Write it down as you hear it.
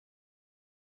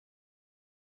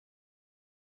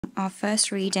our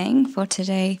first reading for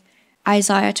today,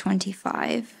 Isaiah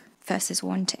 25, verses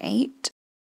 1 to 8.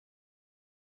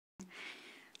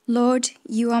 Lord,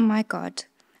 you are my God.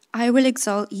 I will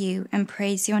exalt you and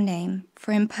praise your name,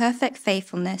 for in perfect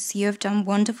faithfulness you have done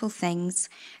wonderful things,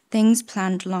 things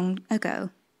planned long ago.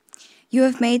 You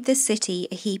have made the city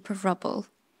a heap of rubble,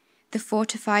 the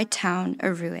fortified town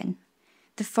a ruin,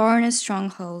 the foreigner's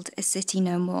stronghold a city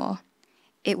no more.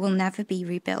 It will never be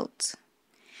rebuilt.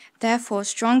 Therefore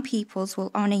strong peoples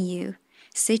will honor you,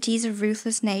 cities of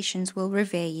ruthless nations will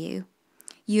revere you.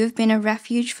 You have been a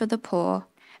refuge for the poor,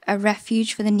 a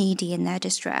refuge for the needy in their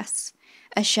distress,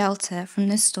 a shelter from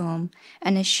the storm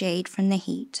and a shade from the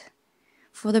heat.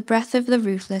 For the breath of the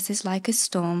ruthless is like a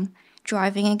storm,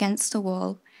 driving against a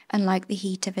wall, and like the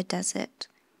heat of a desert.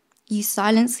 You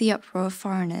silence the uproar of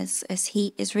foreigners as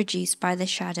heat is reduced by the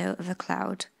shadow of a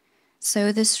cloud.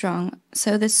 So the song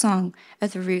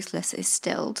of the ruthless is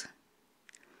stilled.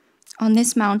 On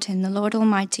this mountain the Lord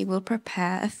Almighty will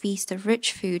prepare a feast of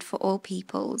rich food for all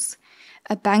peoples,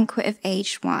 a banquet of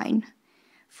aged wine,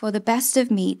 for the best of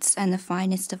meats and the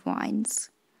finest of wines.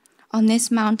 On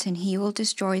this mountain he will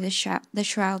destroy the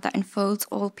shroud that enfolds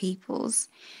all peoples,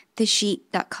 the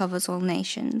sheet that covers all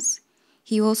nations.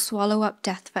 He will swallow up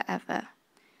death forever.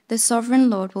 The sovereign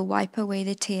Lord will wipe away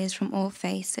the tears from all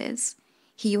faces.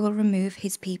 He will remove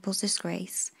his people's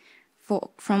disgrace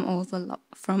from all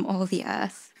the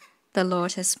earth. The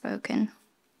Lord has spoken.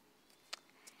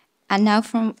 And now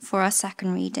for our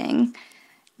second reading,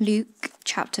 Luke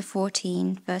chapter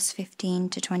 14, verse 15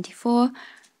 to 24.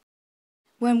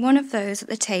 When one of those at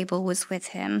the table was with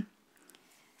him,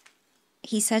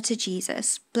 he said to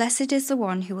Jesus, "Blessed is the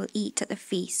one who will eat at the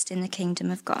feast in the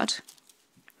kingdom of God."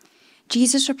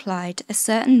 Jesus replied, "A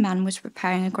certain man was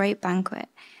preparing a great banquet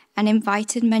and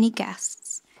invited many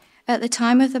guests. At the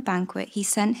time of the banquet, he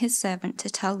sent his servant to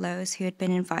tell those who had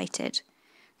been invited,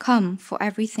 'Come, for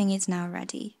everything is now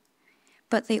ready.'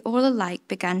 But they all alike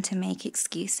began to make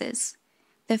excuses.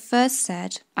 The first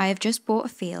said, 'I have just bought a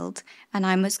field, and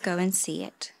I must go and see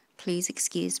it. Please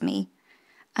excuse me.'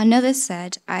 Another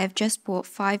said, 'I have just bought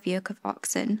 5 yoke of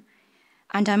oxen,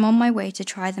 and I'm on my way to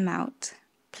try them out.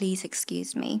 Please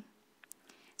excuse me.'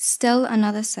 Still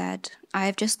another said, 'I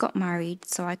have just got married,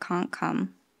 so I can't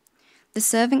come.' The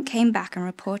servant came back and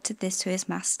reported this to his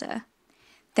master.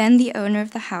 Then the owner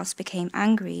of the house became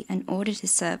angry and ordered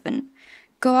his servant,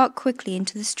 'Go out quickly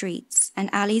into the streets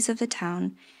and alleys of the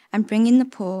town and bring in the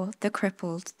poor, the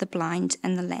crippled, the blind,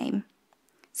 and the lame.'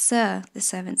 'Sir,' the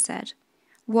servant said,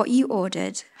 'what you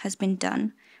ordered has been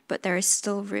done, but there is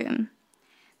still room.'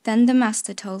 Then the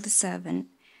master told the servant,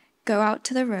 'Go out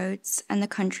to the roads and the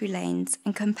country lanes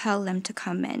and compel them to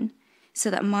come in, so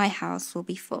that my house will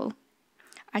be full.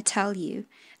 I tell you,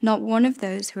 not one of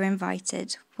those who are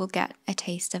invited will get a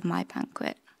taste of my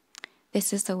banquet.'"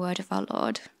 This is the word of our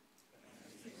Lord.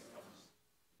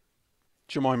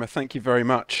 Jemima, thank you very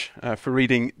much for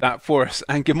reading that for us.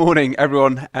 And good morning,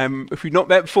 everyone. If we've not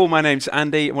met before, my name's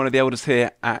Andy. I'm one of the elders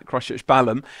here at Christchurch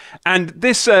Balham. And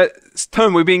this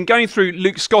term, we've been going through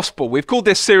Luke's Gospel. We've called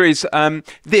this series,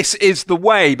 This is the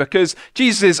Way, because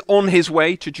Jesus is on his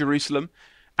way to Jerusalem.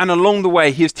 And along the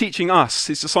way, he is teaching us,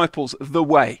 his disciples, the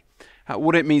way,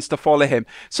 what it means to follow him.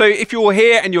 So if you're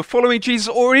here and you're following Jesus,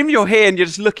 or even you're here and you're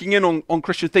just looking in on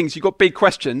Christian things, you've got big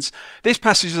questions, this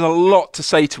passage has a lot to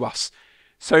say to us.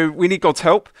 So we need God's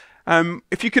help.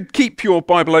 If you could keep your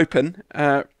Bible open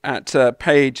at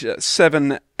page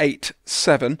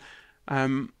 787,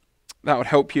 that would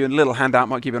help you. And a little handout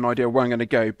might give you an idea of where I'm going to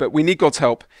go. But we need God's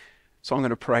help, so I'm going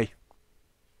to pray.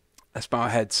 Let's bow our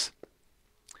heads.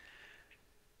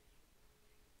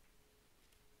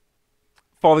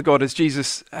 Father God, as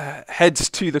Jesus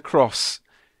heads to the cross,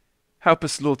 help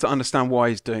us, Lord, to understand why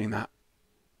he's doing that.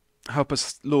 Help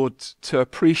us, Lord, to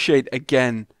appreciate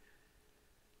again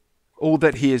all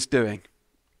that he is doing,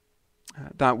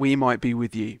 that we might be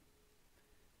with you.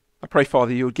 I pray,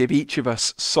 Father, you would give each of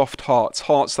us soft hearts,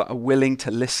 hearts that are willing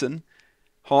to listen,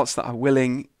 hearts that are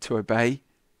willing to obey.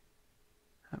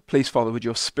 Please, Father, would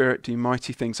your Spirit do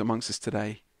mighty things amongst us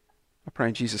today. I pray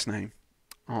in Jesus' name.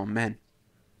 Amen.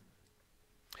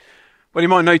 Well, you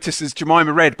might notice, as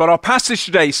Jemima read, but our passage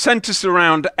today centres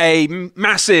around a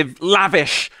massive,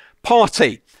 lavish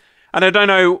party. And I don't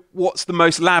know what's the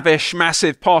most lavish,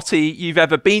 massive party you've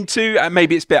ever been to.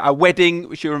 Maybe it's a wedding,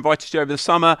 which you're invited to over the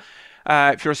summer.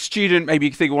 If you're a student, maybe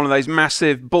you can think of one of those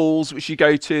massive balls which you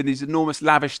go to, these enormous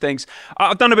lavish things.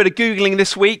 I've done a bit of Googling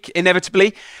this week,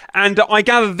 inevitably, and I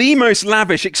gather the most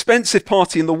lavish, expensive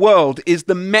party in the world is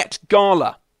the Met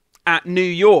Gala at New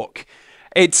York.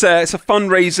 It's a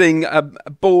fundraising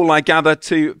ball, I gather,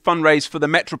 to fundraise for the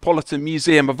Metropolitan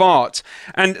Museum of Art.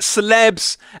 And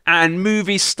celebs and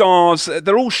movie stars,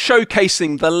 they're all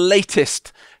showcasing the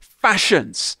latest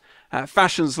fashions.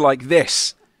 Fashions like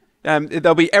this.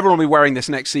 Everyone will be wearing this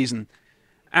next season.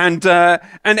 And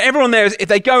everyone there,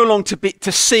 they go along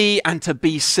to see and to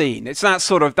be seen. It's that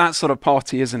sort of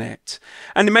party, isn't it?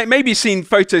 And maybe you've seen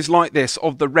photos like this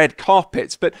of the red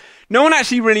carpets, but no one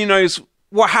actually really knows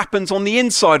what happens on the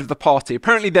inside of the party.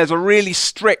 Apparently there's a really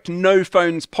strict no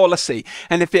phones policy,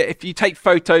 and if you take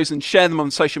photos and share them on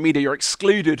social media, you're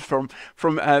excluded from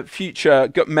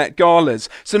future Met Galas.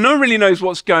 So no one really knows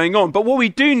what's going on. But what we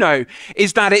do know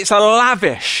is that it's a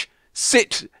lavish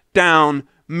sit-down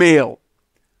meal.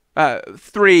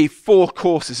 3-4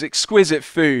 courses, exquisite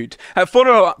food,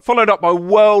 followed up by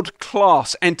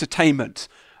world-class entertainment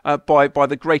by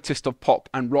the greatest of pop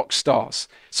and rock stars,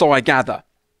 so I gather.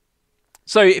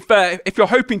 So if you're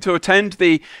hoping to attend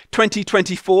the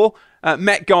 2024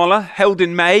 Met Gala held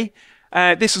in May,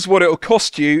 this is what it'll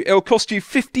cost you. It'll cost you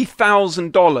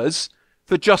 $50,000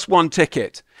 for just one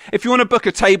ticket. If you want to book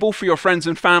a table for your friends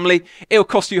and family, it'll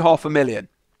cost you $500,000.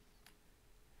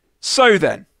 So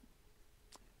then,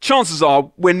 chances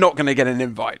are we're not going to get an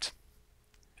invite.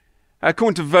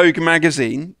 According to Vogue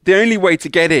magazine, the only way to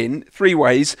get in, 3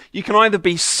 ways, you can either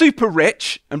be super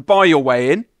rich and buy your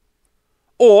way in,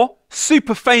 or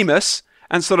super famous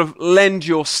and sort of lend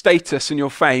your status and your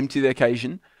fame to the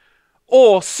occasion,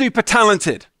 or super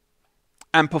talented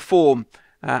and perform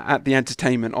at the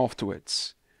entertainment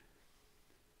afterwards.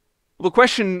 Well, the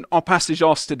question our passage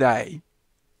asks today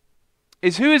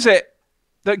is, who is it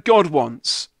that God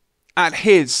wants at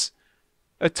his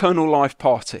eternal life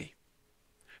party?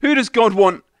 Who does God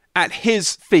want at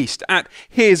his feast, at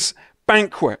his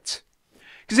banquet?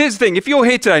 Because here's the thing, if you're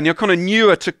here today and you're kind of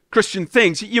newer to Christian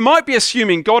things, you might be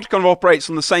assuming God kind of operates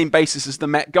on the same basis as the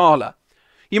Met Gala.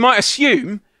 You might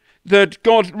assume that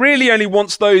God really only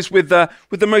wants those with the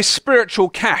most spiritual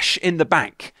cash in the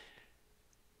bank.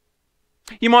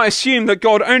 You might assume that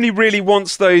God only really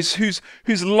wants those whose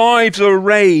lives are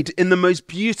arrayed in the most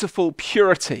beautiful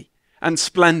purity and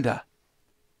splendor.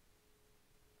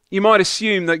 You might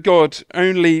assume that God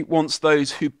only wants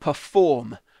those who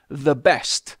perform the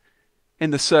best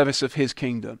in the service of his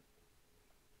kingdom.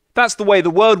 That's the way the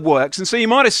world works, and so you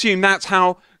might assume that's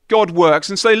how God works.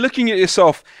 And so looking at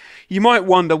yourself, you might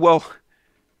wonder, well,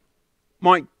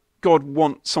 might God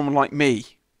want someone like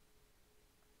me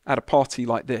at a party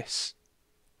like this?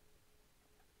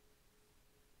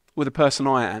 With the person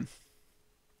I am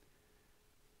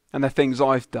and the things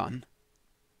I've done?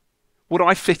 Would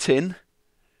I fit in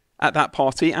at that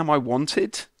party? Am I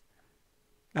wanted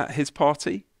at his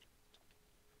party?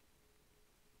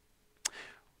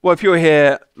 Well, if you were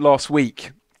here last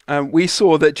week, we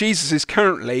saw that Jesus is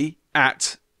currently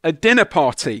at a dinner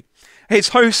party. His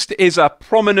host is a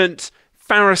prominent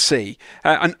Pharisee,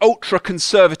 an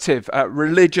ultra-conservative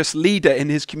religious leader in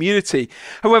his community.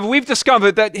 However, we've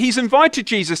discovered that he's invited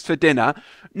Jesus for dinner,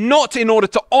 not in order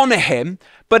to honor him,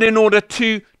 but in order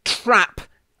to trap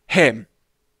him,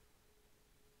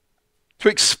 to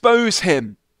expose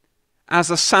him as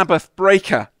a Sabbath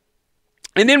breaker.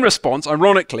 And in response,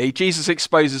 ironically, Jesus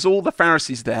exposes all the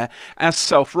Pharisees there as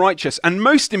self-righteous. And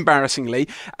most embarrassingly,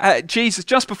 Jesus,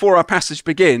 just before our passage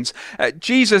begins,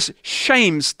 Jesus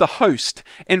shames the host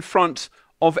in front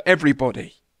of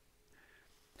everybody.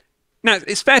 Now,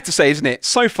 it's fair to say, isn't it,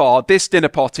 so far, this dinner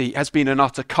party has been an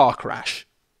utter car crash.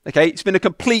 Okay, it's been a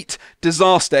complete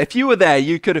disaster. If you were there,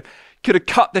 you could have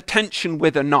cut the tension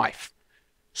with a knife.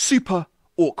 Super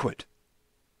awkward.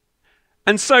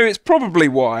 And so it's probably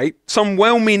why some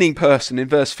well-meaning person in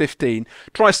verse 15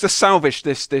 tries to salvage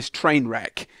this train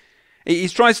wreck. He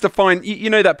tries to find, you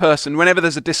know that person, whenever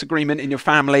there's a disagreement in your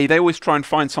family, they always try and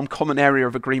find some common area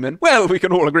of agreement. Well, we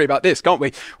can all agree about this, can't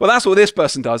we? Well, that's what this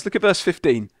person does. Look at verse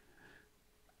 15.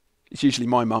 It's usually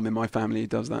my mum in my family who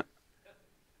does that.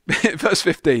 Verse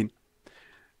 15.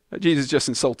 Jesus just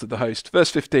insulted the host. Verse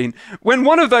 15, when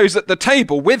one of those at the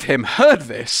table with him heard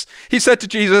this, he said to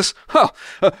Jesus,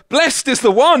 blessed is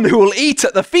the one who will eat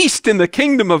at the feast in the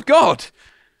kingdom of God.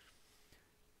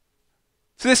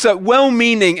 So this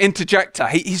well-meaning interjector,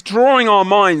 he's drawing our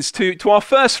minds to our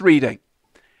first reading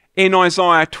in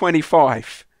Isaiah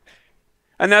 25.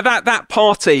 And now that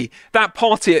party,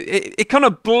 it kind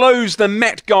of blows the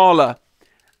Met Gala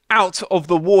out of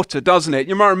the water, doesn't it?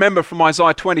 You might remember from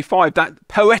Isaiah 25 that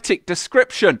poetic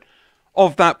description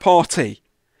of that party.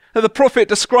 The prophet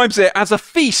describes it as a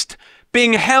feast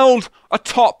being held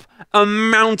atop a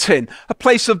mountain, a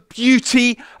place of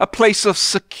beauty, a place of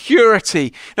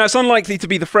security. Now, it's unlikely to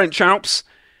be the French Alps.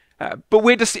 But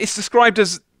it's described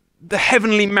as the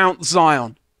heavenly Mount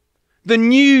Zion, the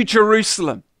new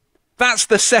Jerusalem. That's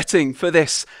the setting for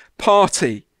this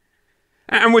party.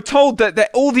 And we're told that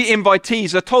all the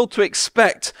invitees are told to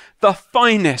expect the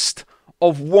finest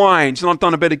of wines. And I've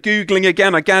done a bit of Googling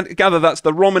again. I gather that's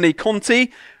the Romani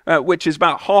Conti, which is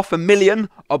about $500,000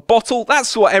 a bottle.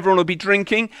 That's what everyone will be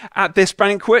drinking at this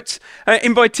banquet.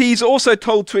 Invitees are also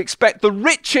told to expect the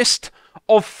richest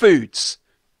of foods.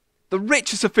 The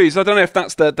richest of foods. I don't know if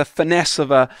that's the finesse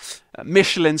of a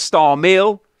Michelin star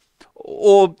meal,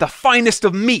 or the finest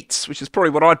of meats, which is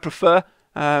probably what I'd prefer.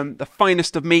 The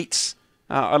finest of meats.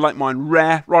 I like mine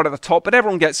rare, right at the top, but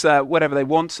everyone gets whatever they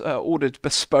want, ordered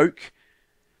bespoke.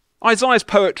 Isaiah's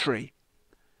poetry,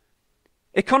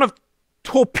 it kind of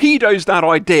torpedoes that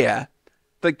idea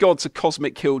that God's a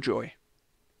cosmic killjoy.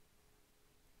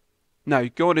 No,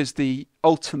 God is the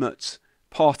ultimate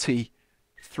party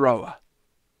thrower.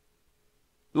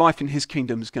 Life in his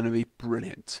kingdom is going to be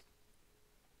brilliant.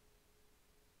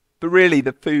 But really,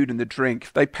 the food and the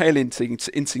drink, they pale into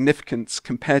insignificance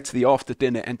compared to the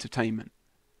after-dinner entertainment,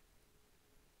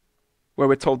 where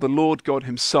we're told the Lord God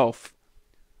himself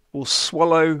will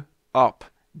swallow up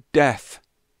death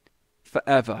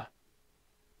forever.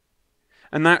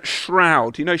 And that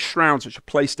shroud, you know shrouds which are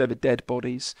placed over dead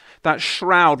bodies, that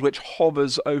shroud which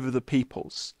hovers over the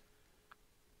peoples,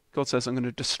 God says, I'm going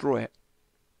to destroy it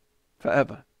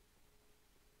forever.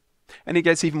 And it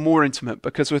gets even more intimate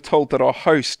because we're told that our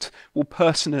host will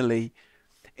personally,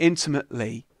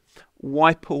 intimately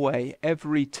wipe away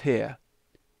every tear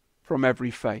from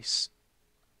every face.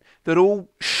 That all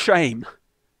shame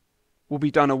will be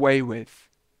done away with.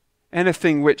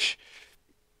 Anything which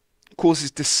causes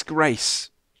disgrace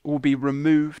will be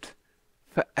removed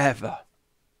forever.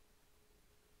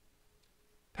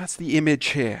 That's the image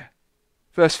here.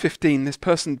 Verse 15, this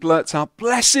person blurts out,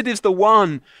 "Blessed is the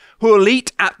one who will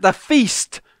eat at the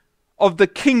feast of the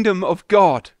kingdom of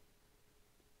God."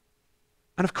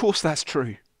 And of course that's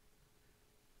true.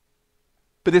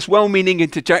 But this well-meaning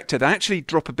interjector, they actually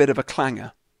drop a bit of a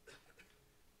clanger.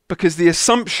 Because the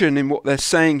assumption in what they're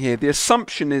saying here, the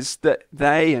assumption is that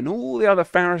they and all the other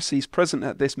Pharisees present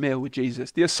at this meal with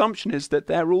Jesus, the assumption is that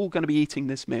they're all going to be eating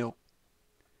this meal.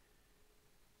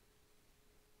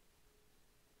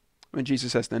 When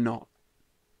Jesus says they're not.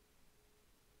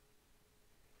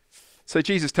 So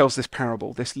Jesus tells this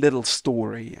parable, this little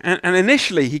story, and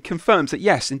initially he confirms that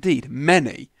yes, indeed,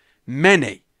 many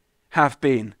have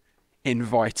been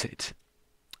invited.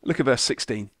 Look at verse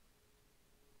 16.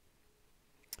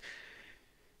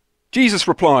 Jesus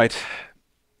replied,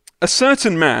 "A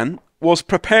certain man was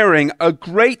preparing a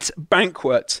great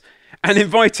banquet and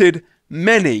invited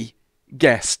many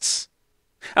guests.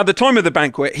 At the time of the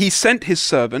banquet, he sent his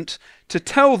servant to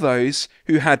tell those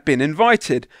who had been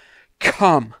invited,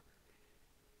 'Come,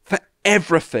 for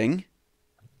everything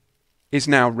is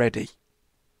now ready.'"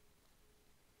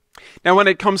 Now, when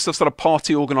it comes to sort of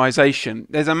party organisation,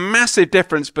 there's a massive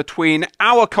difference between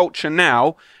our culture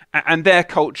now and their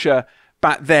culture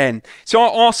back then. So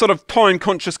our sort of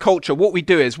time-conscious culture, what we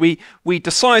do is we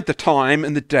decide the time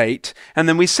and the date, and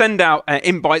then we send out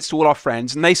invites to all our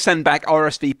friends, and they send back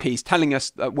RSVPs telling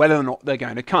us whether or not they're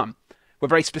going to come. We're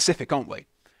very specific, aren't we?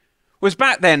 Whereas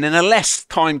back then, in a less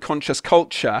time-conscious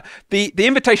culture, the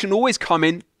invitation always come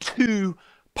in two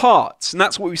parts, and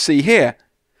that's what we see here.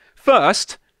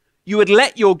 First, you would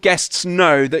let your guests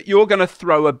know that you're going to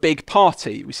throw a big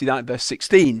party. We see that in verse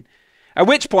 16. At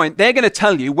which point, they're going to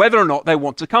tell you whether or not they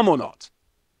want to come or not.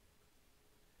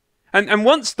 And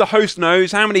once the host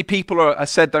knows how many people are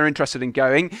said they're interested in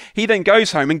going, he then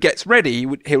goes home and gets ready.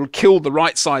 He'll kill the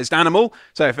right-sized animal.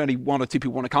 So if only one or two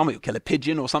people want to come, he'll kill a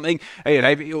pigeon or something. You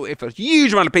know, if a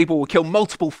huge amount of people will kill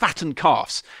multiple fattened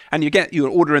calves, and you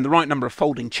order in the right number of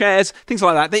folding chairs, things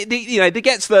like that. They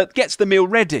gets the meal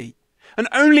ready. And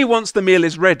only once the meal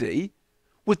is ready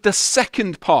would the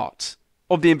second part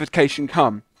of the invitation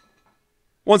come.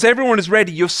 Once everyone is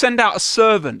ready, you'll send out a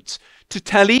servant to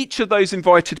tell each of those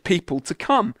invited people to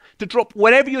come, to drop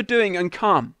whatever you're doing and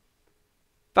come.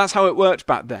 That's how it worked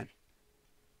back then.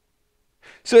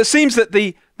 So it seems that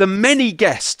the many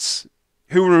guests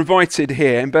who were invited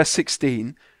here in verse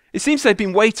 16, it seems they've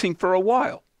been waiting for a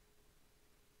while.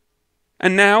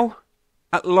 And now,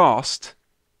 at last,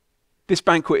 this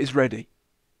banquet is ready.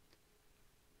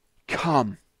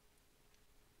 Come.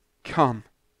 Come.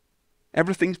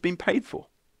 Everything's been paid for.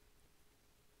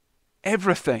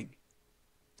 Everything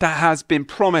that has been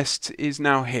promised is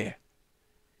now here.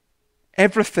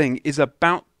 Everything is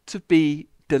about to be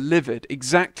delivered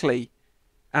exactly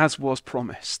as was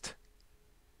promised.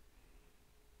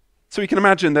 So you can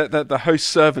imagine that the host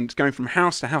servant going from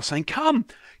house to house saying, "Come,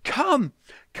 come,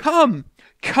 come,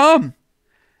 come.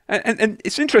 And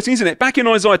it's interesting, isn't it? Back in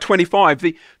Isaiah 25,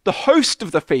 the host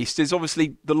of the feast is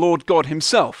obviously the Lord God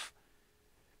himself.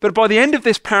 But by the end of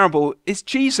this parable, it's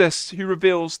Jesus who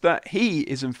reveals that he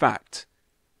is in fact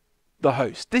the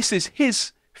host. This is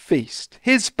his feast,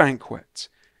 his banquet.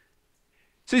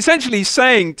 So essentially he's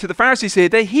saying to the Pharisees here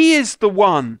that he is the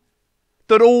one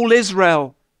that all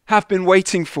Israel have been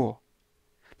waiting for.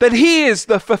 That he is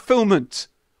the fulfillment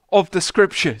of the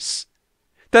scriptures.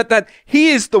 That he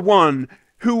is the one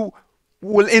who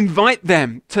will invite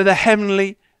them to the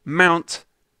heavenly Mount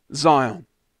Zion.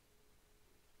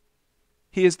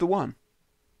 He is the one.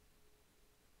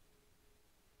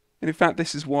 And in fact,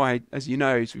 this is why, as you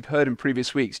know, as we've heard in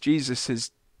previous weeks, Jesus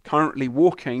is currently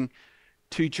walking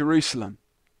to Jerusalem.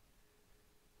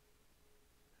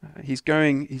 He's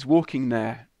walking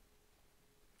there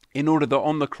in order that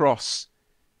on the cross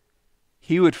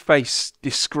he would face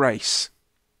disgrace,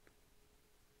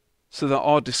 so that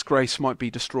our disgrace might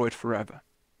be destroyed forever.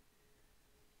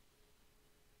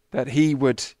 That he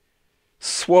would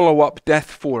swallow up death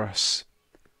for us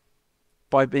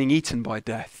by being eaten by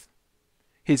death.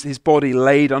 His body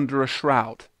laid under a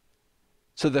shroud,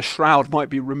 so the shroud might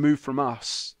be removed from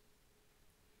us.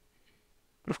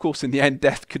 But of course, in the end,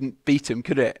 death couldn't beat him,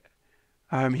 could it?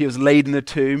 He was laid in the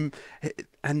tomb,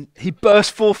 and he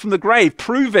burst forth from the grave,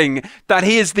 proving that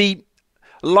he is the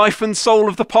life and soul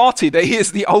of the party, that he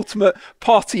is the ultimate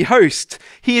party host.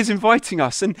 He is inviting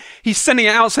us, and he's sending it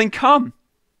out saying, come,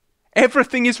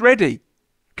 everything is ready.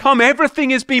 Come,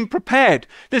 everything has been prepared.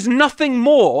 There's nothing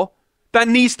more that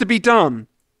needs to be done.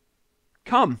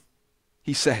 Come,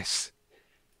 he says.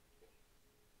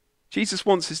 Jesus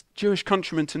wants his Jewish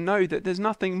countrymen to know that there's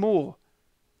nothing more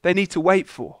they need to wait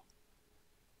for.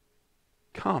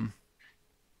 Come,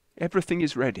 everything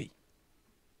is ready.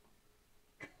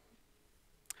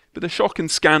 But the shock and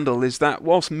scandal is that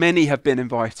whilst many have been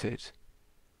invited,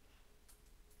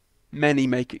 many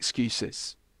make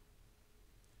excuses.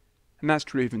 And that's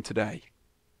true even today.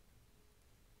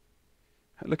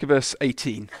 Look at verse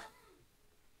 18.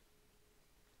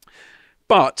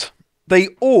 But they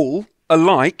all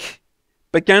alike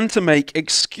began to make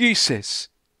excuses.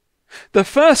 The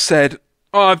first said,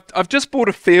 oh, I've just bought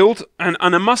a field and I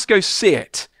must go see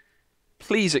it.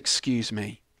 Please excuse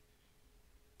me.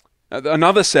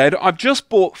 Another said, I've just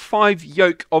bought 5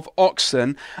 yoke of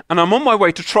oxen and I'm on my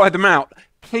way to try them out.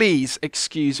 Please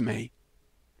excuse me.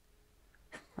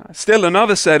 Still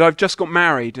another said, I've just got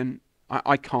married and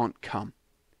I can't come.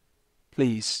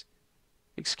 Please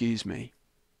excuse me.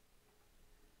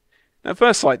 Now, at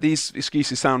first sight, these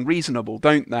excuses sound reasonable,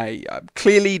 don't they?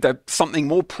 Clearly, there's something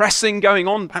more pressing going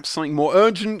on, perhaps something more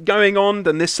urgent going on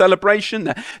than this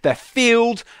celebration. Their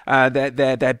field,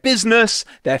 their business,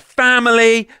 their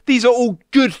family. These are all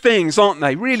good things, aren't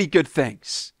they? Really good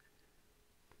things.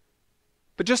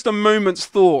 But just a moment's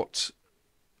thought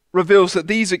reveals that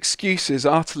these excuses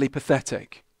are utterly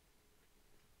pathetic.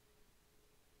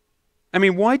 I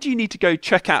mean, why do you need to go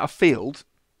check out a field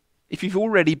if you've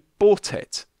already bought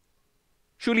it?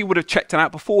 Surely you would have checked it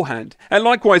out beforehand. And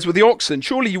likewise with the oxen,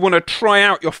 surely you want to try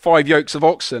out your 5 yokes of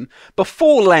oxen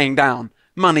before laying down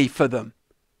money for them.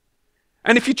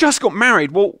 And if you just got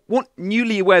married, well, what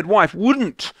newlywed wife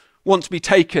wouldn't want to be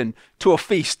taken to a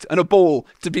feast and a ball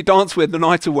to be danced with the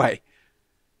night away?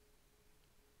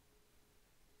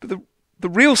 But the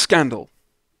real scandal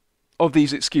of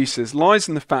these excuses lies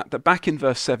in the fact that back in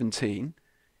verse 17,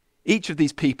 each of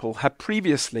these people had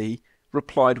previously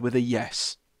replied with a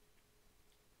yes.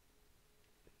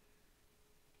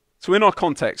 So in our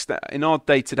context, in our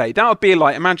day-to-day, that would be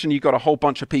like, imagine you've got a whole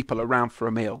bunch of people around for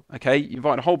a meal, okay? You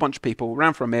invite a whole bunch of people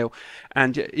around for a meal,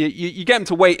 and you get them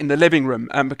to wait in the living room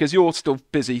because you're still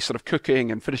busy sort of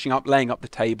cooking and finishing up, laying up the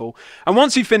table. And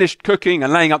once you've finished cooking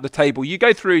and laying up the table, you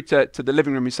go through to the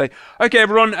living room and say, okay,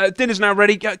 everyone, dinner's now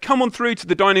ready. Come on through to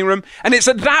the dining room. And it's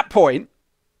at that point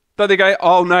that they go,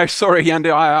 oh, no, sorry,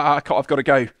 Andy, I've got to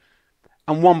go.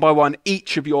 And one by one,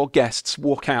 each of your guests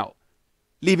walk out,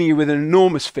 leaving you with an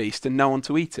enormous feast and no one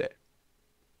to eat it.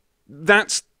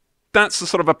 That's the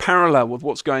sort of a parallel with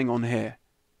what's going on here.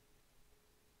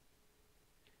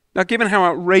 Now, given how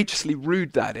outrageously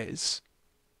rude that is,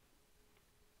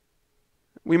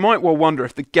 we might well wonder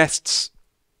if the guests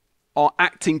are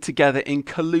acting together in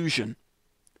collusion.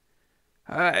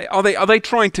 Are they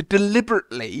trying to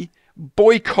deliberately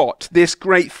boycott this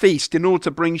great feast in order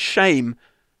to bring shame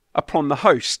upon the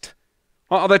host?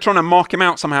 Are they trying to mark him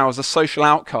out somehow as a social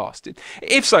outcast?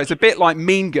 If so, it's a bit like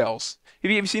Mean Girls. Have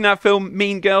you ever seen that film,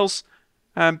 Mean Girls?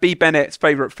 B. Bennett's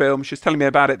favourite film. She was telling me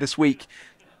about it this week.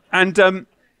 And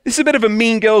This is a bit of a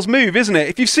Mean Girls move, isn't it?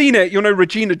 If you've seen it, you'll know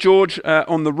Regina George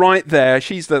on the right there.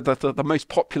 She's the most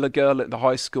popular girl at the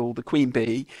high school, the queen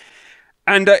bee.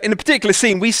 And in a particular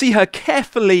scene, we see her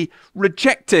carefully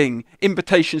rejecting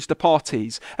invitations to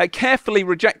parties, carefully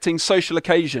rejecting social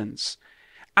occasions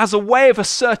as a way of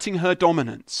asserting her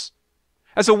dominance,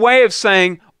 as a way of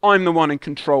saying, I'm the one in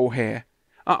control here.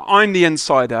 I'm the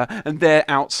insider and they're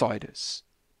outsiders.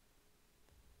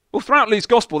 Well, throughout Luke's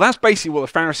gospel, that's basically what the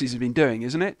Pharisees have been doing,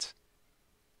 isn't it?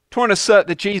 Trying to assert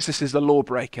that Jesus is the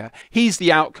lawbreaker. He's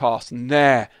the outcast and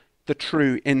they're the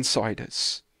true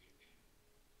insiders.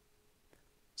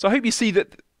 So I hope you see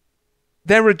that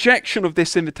their rejection of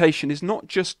this invitation is not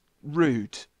just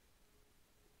rude.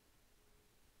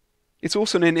 It's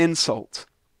also an insult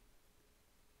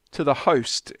to the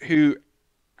host who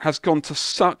has gone to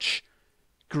such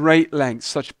great lengths,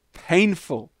 such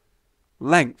painful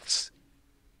lengths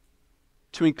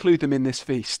to include them in this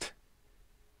feast.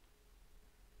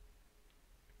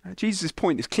 Jesus'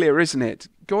 point is clear, isn't it?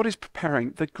 God is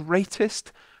preparing the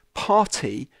greatest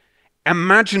party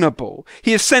imaginable.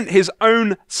 He has sent his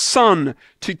own son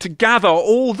to gather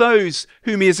all those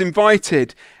whom he has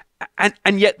invited.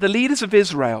 And yet the leaders of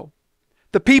Israel,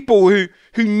 the people who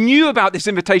knew about this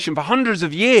invitation for hundreds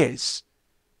of years,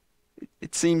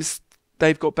 it seems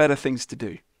they've got better things to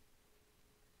do,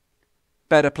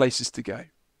 better places to go.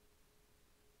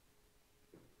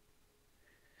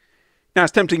 Now,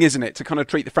 it's tempting, isn't it, to kind of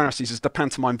treat the Pharisees as the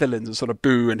pantomime villains and sort of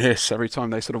boo and hiss every time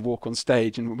they sort of walk on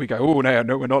stage. And we go, oh,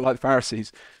 no, we're not like the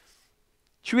Pharisees.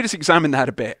 Should we just examine that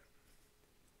a bit?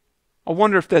 I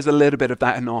wonder if there's a little bit of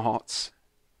that in our hearts.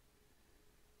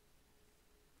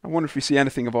 I wonder if we see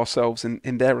anything of ourselves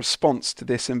in their response to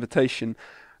this invitation.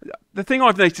 The thing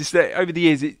I've noticed that over the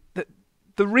years is that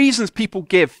the reasons people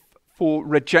give for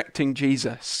rejecting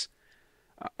Jesus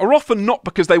are often not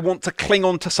because they want to cling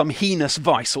on to some heinous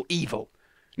vice or evil.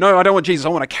 No, I don't want Jesus. I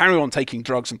want to carry on taking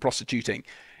drugs and prostituting.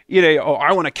 Or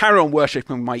I want to carry on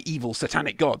worshipping my evil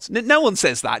satanic gods. No one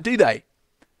says that, do they?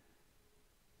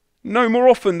 No, more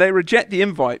often they reject the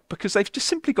invite because they've just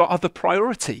simply got other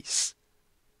priorities.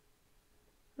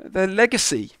 Their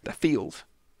legacy, their field,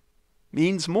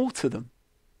 means more to them.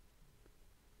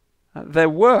 Their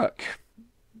work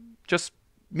just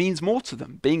means more to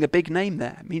them. Being a big name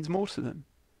there means more to them.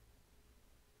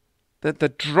 The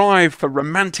drive for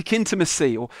romantic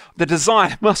intimacy or the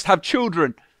desire must have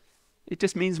children, it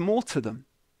just means more to them.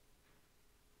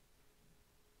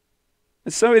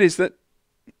 And so it is that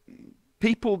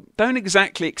people don't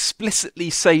exactly explicitly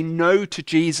say no to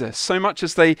Jesus so much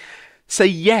as they say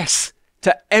yes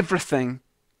to everything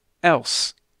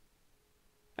else.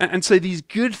 And so these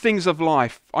good things of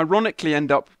life ironically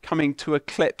end up coming to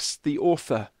eclipse the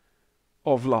author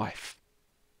of life.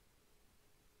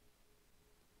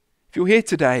 If you're here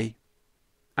today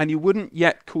and you wouldn't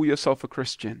yet call yourself a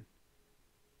Christian,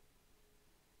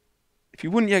 if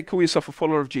you wouldn't yet call yourself a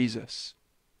follower of Jesus,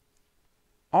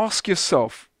 ask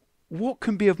yourself, what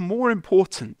can be of more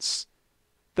importance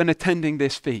than attending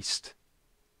this feast?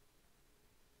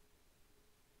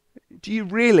 Do you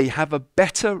really have a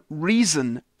better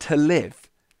reason to live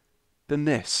than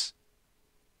this?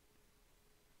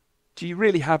 Do you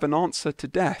really have an answer to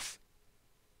death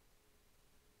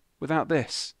without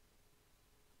this?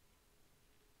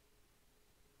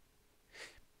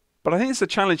 But I think it's a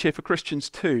challenge here for Christians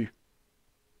too.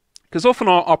 Because often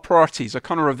our priorities are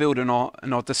kind of revealed in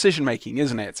our decision making,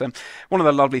 isn't it? One of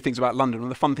the lovely things about London, one of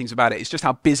the fun things about it, is just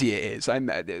how busy it is, and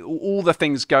all the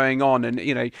things going on,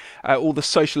 and all the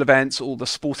social events, all the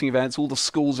sporting events, all the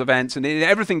schools events, and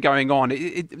everything going on.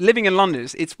 Living in London,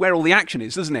 it's where all the action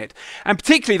is, isn't it? And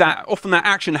particularly that often that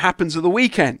action happens at the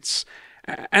weekends.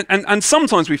 And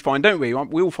sometimes we find, don't we?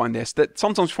 We all find this, that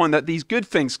sometimes we find that these good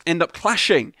things end up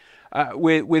clashing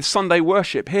with Sunday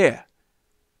worship here.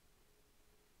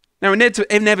 Now,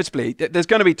 inevitably, there's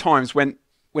going to be times when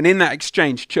in that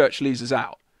exchange, church loses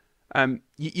out.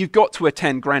 You've got to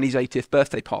attend Granny's 80th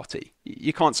birthday party.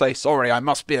 You can't say, sorry, I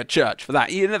must be at church for that.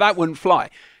 That wouldn't fly.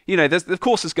 Of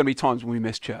course there's going to be times when we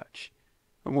miss church,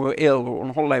 when we're ill or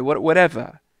on holiday,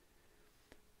 whatever.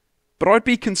 But I'd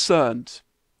be concerned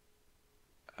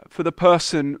for the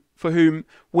person for whom,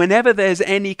 whenever there's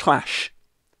any clash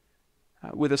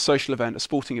with a social event, a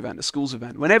sporting event, a school's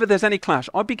event, whenever there's any clash,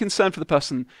 I'd be concerned for the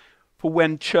person for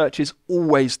when church is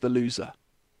always the loser.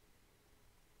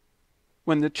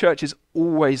 When the church is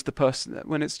always the person,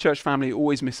 when its church family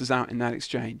always misses out in that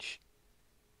exchange.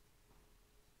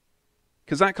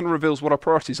 Because that kind of reveals what our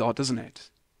priorities are, doesn't it?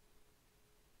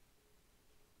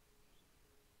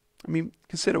 I mean,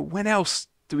 consider, when else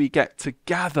do we get to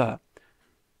gather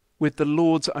with the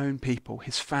Lord's own people,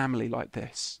 his family, like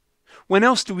this? When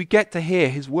else do we get to hear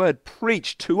his word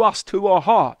preached to us, to our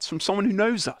hearts, from someone who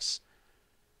knows us?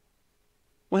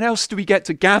 When else do we get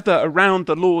to gather around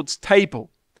the Lord's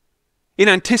table in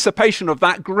anticipation of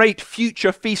that great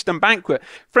future feast and banquet?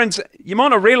 Friends, you might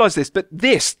not realize this, but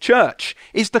this church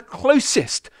is the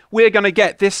closest we're going to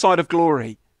get this side of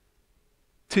glory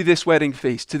to this wedding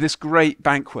feast, to this great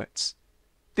banquet.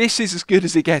 This is as good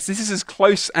as it gets. This is as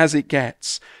close as it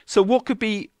gets. So what could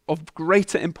be of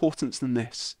greater importance than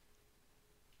this?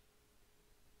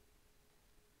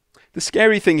 The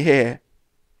scary thing here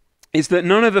is that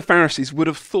none of the Pharisees would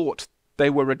have thought they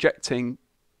were rejecting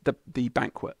the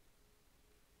banquet.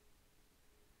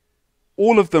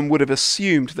 All of them would have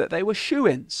assumed that they were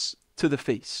shoo-ins to the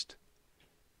feast.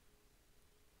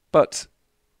 But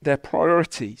their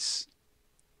priorities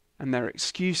and their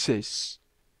excuses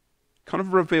kind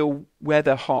of reveal where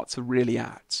their hearts are really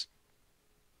at.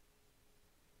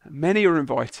 Many are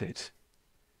invited.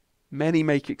 Many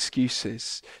make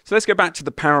excuses. So let's go back to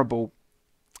the parable.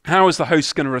 How is the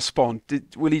host going to respond?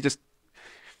 Will he just,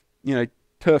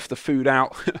 turf the food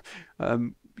out,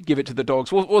 give it to the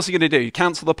dogs? What's he going to do?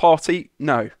 Cancel the party?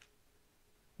 No.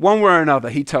 One way or another,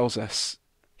 he tells us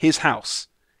his house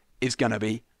is going to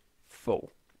be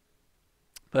full.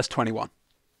 Verse 21.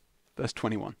 Verse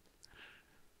 21.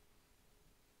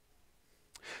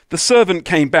 The servant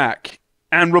came back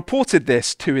and reported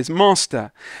this to his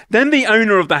master. Then the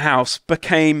owner of the house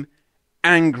became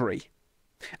angry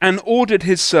and ordered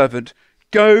his servant,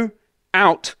 "Go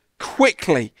out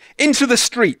quickly into the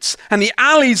streets and the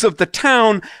alleys of the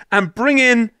town and bring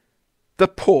in the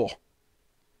poor,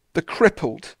 the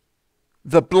crippled,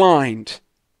 the blind,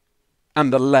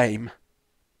 and the lame."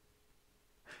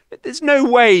 There's no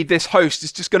way this host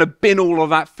is just going to bin all of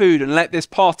that food and let this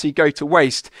party go to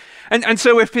waste. And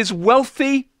so if his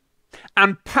wealthy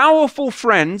and powerful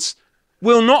friends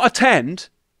will not attend,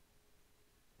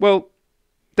 well,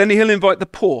 then he'll invite the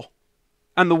poor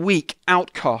and the weak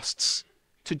outcasts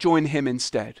to join him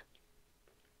instead.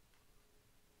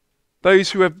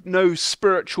 Those who have no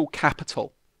spiritual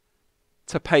capital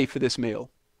to pay for this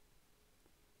meal.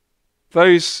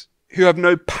 Those who have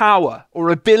no power or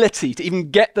ability to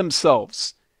even get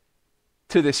themselves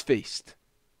to this feast.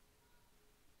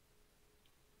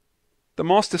 The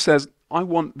master says, I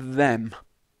want them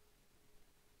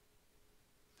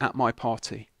at my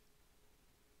party.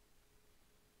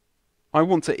 I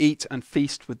want to eat and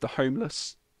feast with the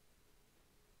homeless,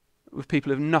 with people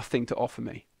who have nothing to offer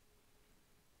me.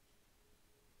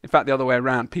 In fact, the other way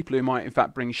around, people who might in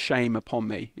fact bring shame upon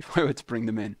me if I were to bring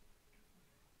them in.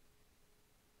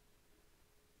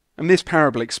 And this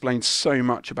parable explains so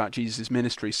much about Jesus'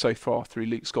 ministry so far through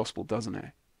Luke's gospel, doesn't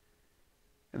it?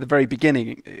 At the very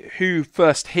beginning, who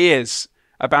first hears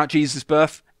about Jesus'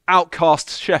 birth?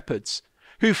 Outcast shepherds.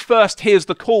 Who first hears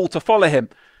the call to follow him?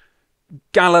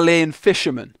 Galilean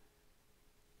fishermen.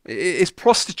 It's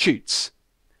prostitutes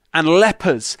and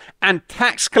lepers and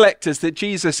tax collectors that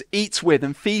Jesus eats with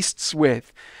and feasts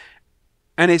with.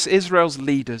 And it's Israel's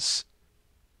leaders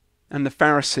and the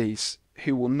Pharisees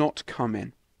who will not come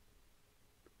in.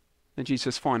 And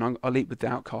Jesus says, fine, I'll eat with the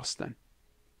outcasts then.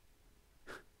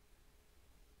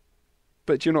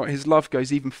 But you know what? His love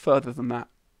goes even further than that.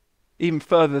 Even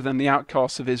further than the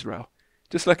outcasts of Israel.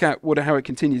 Just look at how it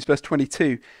continues. Verse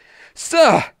 22.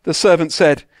 Sir, the servant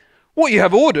said, what you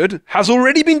have ordered has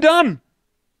already been done,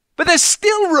 but there's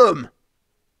still room.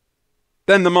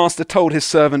 Then the master told his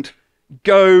servant,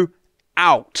 go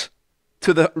out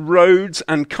to the roads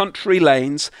and country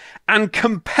lanes and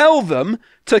compel them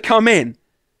to come in,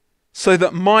 so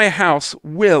that my house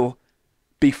will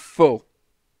be full.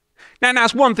 Now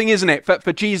it's one thing, isn't it,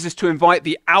 for Jesus to invite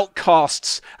the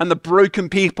outcasts and the broken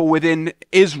people within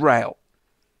Israel.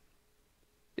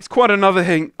 It's quite another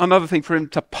thing for him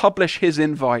to publish his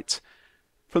invite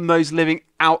from those living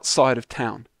outside of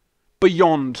town,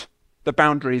 beyond the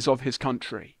boundaries of his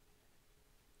country.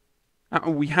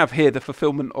 And we have here the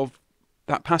fulfillment of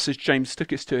that passage James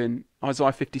took us to in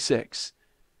Isaiah 56.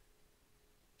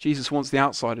 Jesus wants the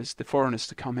outsiders, the foreigners,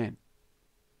 to come in.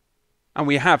 And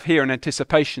we have here in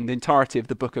anticipation the entirety of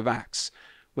the book of Acts,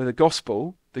 where the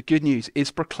gospel, the good news,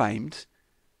 is proclaimed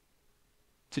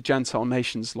to Gentile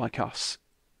nations like us.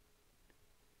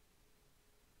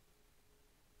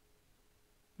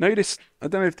 Notice, I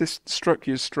don't know if this struck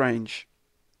you as strange.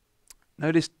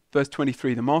 Notice verse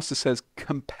 23, the master says,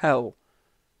 compel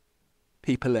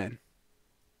people in.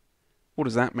 What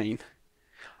does that mean?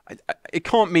 It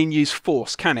can't mean use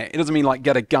force, can it? It doesn't mean like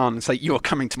get a gun and say, you're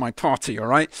coming to my party, all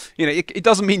right? It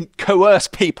doesn't mean coerce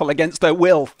people against their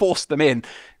will, force them in.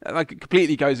 Like, it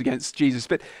completely goes against Jesus.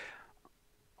 But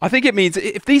I think it means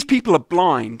if these people are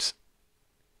blind,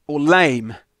 or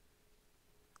lame.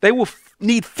 They will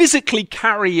need physically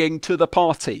carrying to the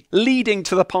party, leading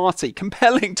to the party,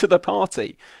 compelling to the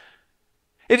party.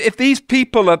 If these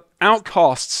people are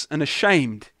outcasts and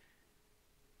ashamed,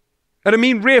 it'll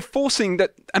mean reinforcing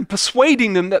that and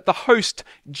persuading them that the host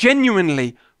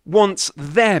genuinely wants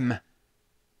them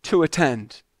to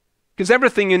attend. Because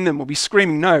everything in them will be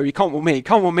screaming, no, you can't want me,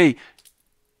 can't want me.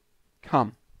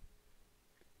 Come.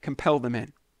 Compel them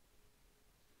in.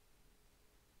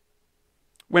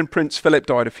 When Prince Philip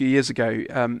died a few years ago,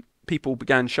 people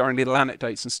began sharing little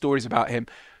anecdotes and stories about him.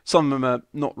 Some of them are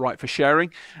not right for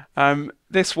sharing.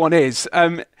 This one is.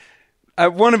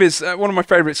 One of my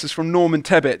favourites is from Norman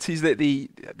Tebbit. He's the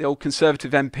old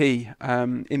Conservative MP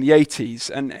in the 80s.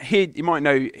 And you might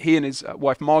know, he and his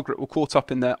wife Margaret were caught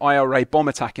up in the IRA bomb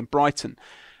attack in Brighton.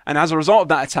 And as a result of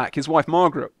that attack, his wife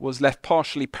Margaret was left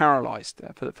partially paralysed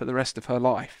for the rest of her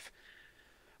life.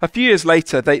 A few years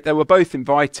later, they were both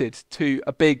invited to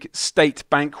a big state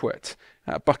banquet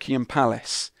at Buckingham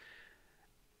Palace.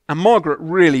 And Margaret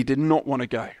really did not want to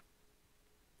go.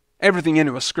 Everything in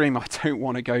her was screaming, I don't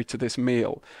want to go to this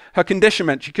meal. Her condition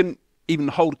meant she couldn't even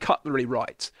hold cutlery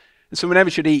right. And so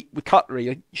whenever she'd eat with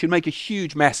cutlery, she'd make a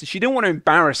huge mess. And she didn't want to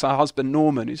embarrass her husband,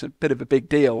 Norman, who's a bit of a big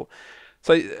deal.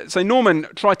 So Norman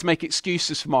tried to make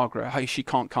excuses for Margaret. Hey, she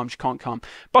can't come, she can't come.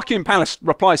 Buckingham Palace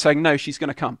replied saying, no, she's going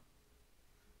to come.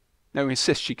 No, we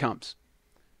insist she comes.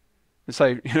 And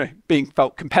so, being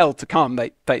felt compelled to come,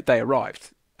 they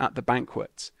arrived at the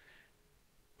banquet.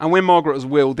 And when Margaret was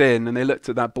wheeled in and they looked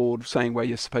at that board saying where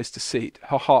you're supposed to sit,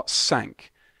 her heart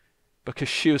sank because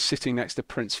she was sitting next to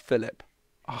Prince Philip.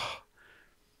 Oh.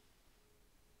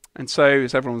 And so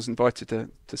as everyone was invited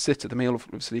to sit at the meal,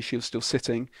 obviously she was still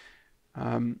sitting.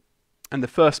 And the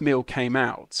first meal came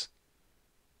out.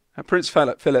 And Prince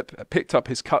Philip picked up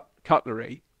his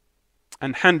cutlery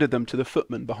and handed them to the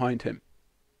footman behind him.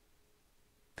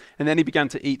 And then he began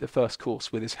to eat the first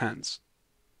course with his hands,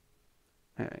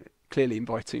 clearly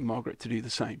inviting Margaret to do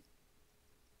the same.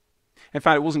 In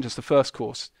fact, it wasn't just the first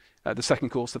course, the second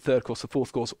course, the third course, the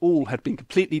fourth course, all had been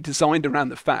completely designed around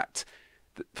the fact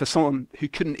that for someone who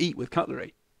couldn't eat with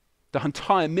cutlery, the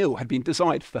entire meal had been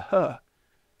designed for her.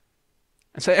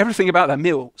 And so everything about that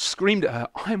meal screamed at her,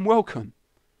 I'm welcome,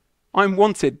 I'm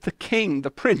wanted, the king,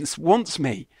 the prince wants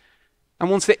me and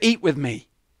wants to eat with me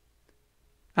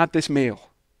at this meal.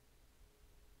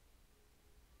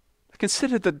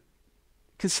 Consider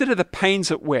the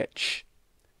pains at which,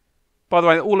 by the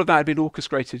way, all of that had been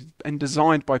orchestrated and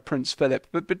designed by Prince Philip,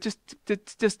 but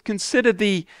just consider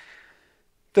the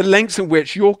lengths in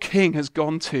which your king has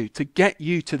gone to get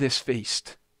you to this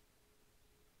feast.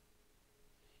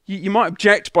 You might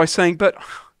object by saying, but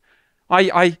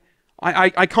I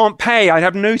can't pay, I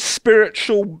have no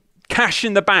spiritual cash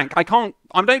in the bank. I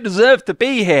don't deserve to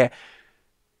be here.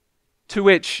 To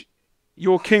which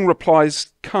your king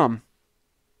replies, come.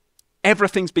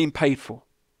 Everything's been paid for.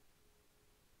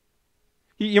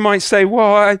 You might say,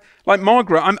 well, like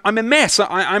Margaret, I'm a mess.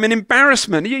 I'm an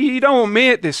embarrassment. You don't want me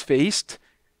at this feast.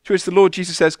 To which the Lord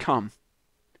Jesus says, come.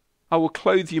 I will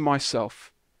clothe you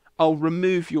myself. I'll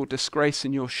remove your disgrace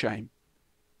and your shame.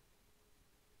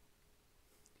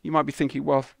 You might be thinking,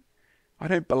 well, I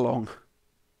don't belong.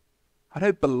 I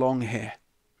don't belong here.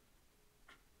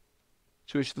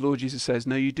 To which the Lord Jesus says,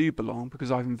 no, you do belong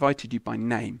because I've invited you by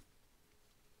name.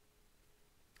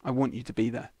 I want you to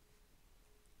be there.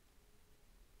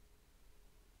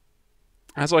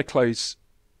 As I close,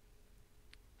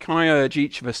 can I urge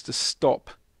each of us to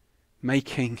stop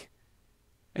making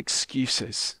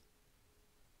excuses?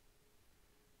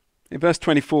 In verse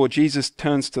 24, Jesus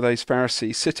turns to those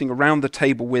Pharisees sitting around the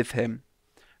table with him,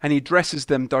 and he addresses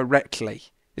them directly.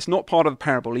 It's not part of the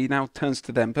parable. He now turns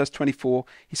to them. Verse 24,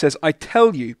 he says, I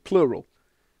tell you, plural,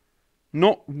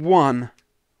 not one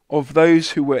of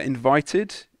those who were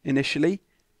invited initially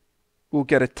will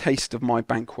get a taste of my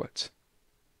banquet.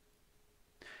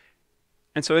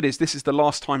 And so this is the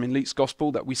last time in Luke's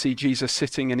gospel that we see Jesus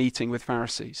sitting and eating with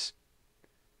Pharisees.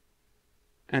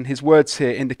 And his words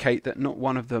here indicate that not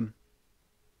one of them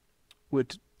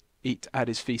would eat at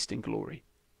his feast in glory.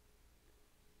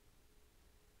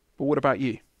 But what about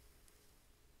you?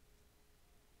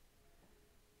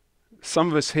 Some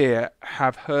of us here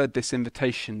have heard this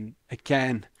invitation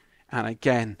again and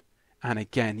again and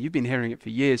again. You've been hearing it for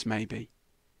years maybe,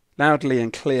 loudly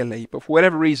and clearly, but for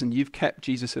whatever reason you've kept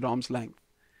Jesus at arm's length,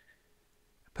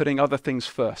 putting other things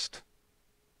first.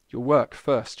 Your work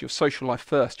first, your social life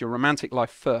first, your romantic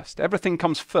life first. Everything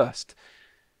comes first.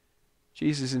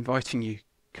 Jesus is inviting you,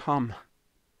 come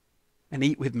and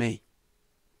eat with me.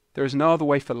 There is no other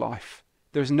way for life.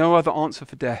 There is no other answer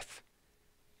for death.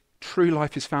 True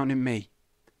life is found in me.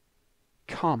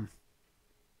 come.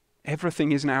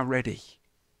 Everything is now ready.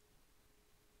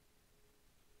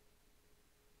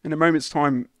 In a moment's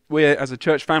time, we're, as a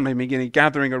church family, beginning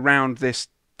gathering around this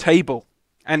table.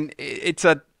 And it's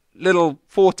a little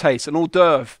foretaste, an hors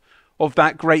d'oeuvre of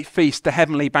that great feast, the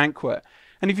heavenly banquet.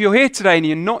 And if you're here today and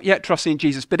you're not yet trusting in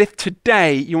Jesus, but if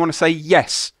today you want to say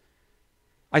yes,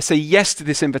 I say yes to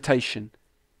this invitation.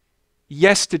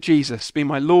 Yes to Jesus, be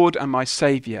my Lord and my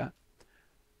Saviour.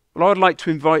 Well, I would like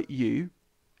to invite you,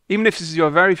 even if this is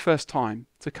your very first time,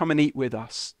 to come and eat with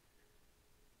us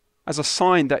as a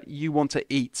sign that you want to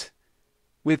eat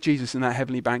with Jesus in that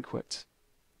heavenly banquet,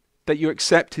 that you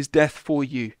accept his death for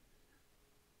you,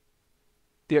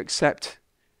 that you accept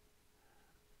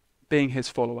being his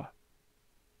follower.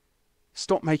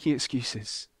 Stop making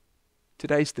excuses.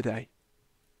 Today's the day.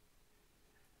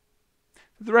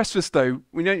 For the rest of us, though,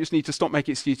 we don't just need to stop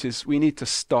making excuses, we need to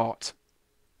start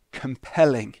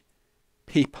compelling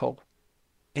people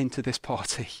into this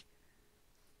party.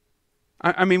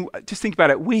 I mean, just think about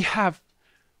it. We have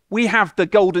the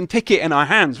golden ticket in our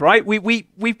hands, right?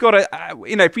 We've got to,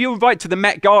 if you invite to the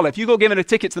Met Gala, if you got given a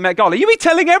ticket to the Met Gala, you'd be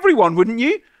telling everyone, wouldn't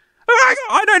you?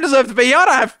 I don't deserve to be here. I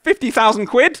don't have 50,000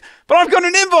 quid, but I've got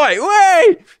an invite.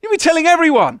 Way! You'd be telling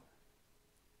everyone.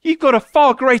 You've got a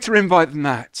far greater invite than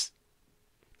that.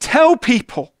 Tell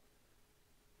people.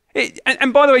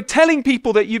 And by the way, telling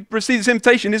people that you've received this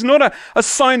invitation is not a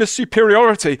sign of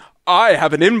superiority. I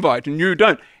have an invite and you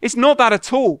don't. It's not that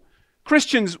at all.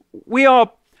 Christians, we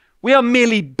are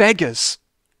merely beggars,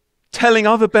 telling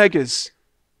other beggars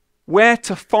where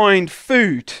to find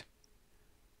food.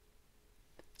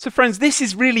 So friends, this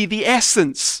is really the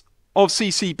essence of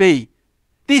CCB.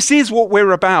 This is what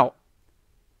we're about.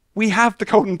 We have the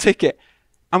golden ticket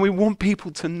and we want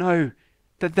people to know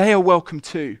that they are welcome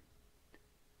too.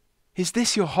 Is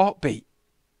this your heartbeat?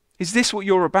 Is this what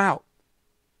you're about?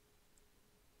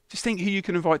 Just think who you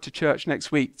can invite to church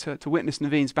next week to witness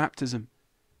Naveen's baptism.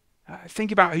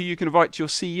 Think about who you can invite to your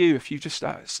CU if you've just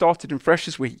started in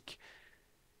Freshers Week.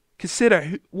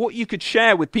 Consider what you could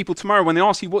share with people tomorrow when they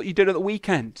ask you what you did at the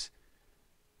weekend.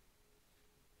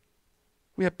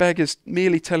 We are beggars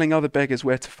merely telling other beggars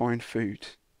where to find food.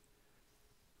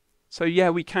 So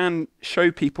yeah, we can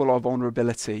show people our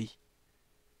vulnerability.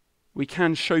 We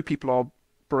can show people our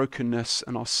brokenness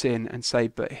and our sin and say,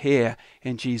 but here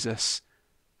in Jesus,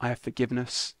 I have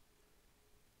forgiveness.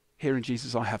 Here in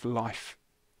Jesus, I have life.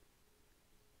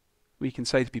 We can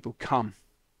say to people, come.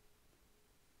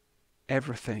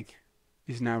 Everything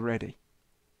is now ready.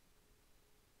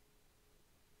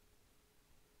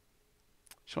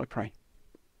 Shall I pray?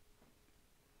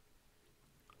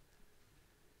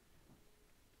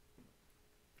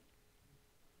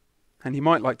 And you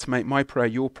might like to make my prayer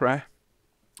your prayer.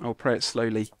 I'll pray it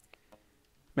slowly.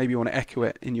 Maybe you want to echo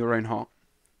it in your own heart.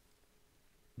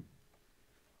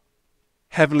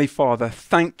 Heavenly Father,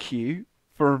 thank you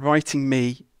for inviting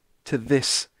me to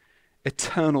this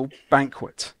eternal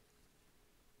banquet.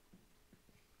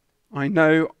 I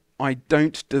know I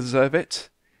don't deserve it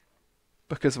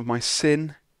because of my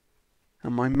sin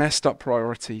and my messed up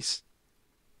priorities.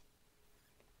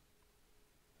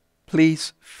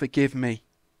 Please forgive me.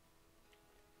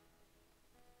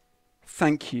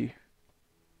 Thank you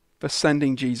for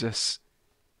sending Jesus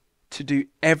to do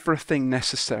everything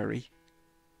necessary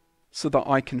so that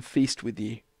I can feast with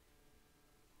you.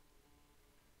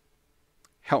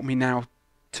 Help me now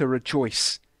to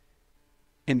rejoice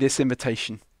in this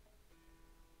invitation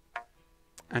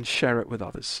and share it with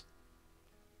others.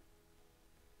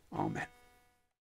 Amen.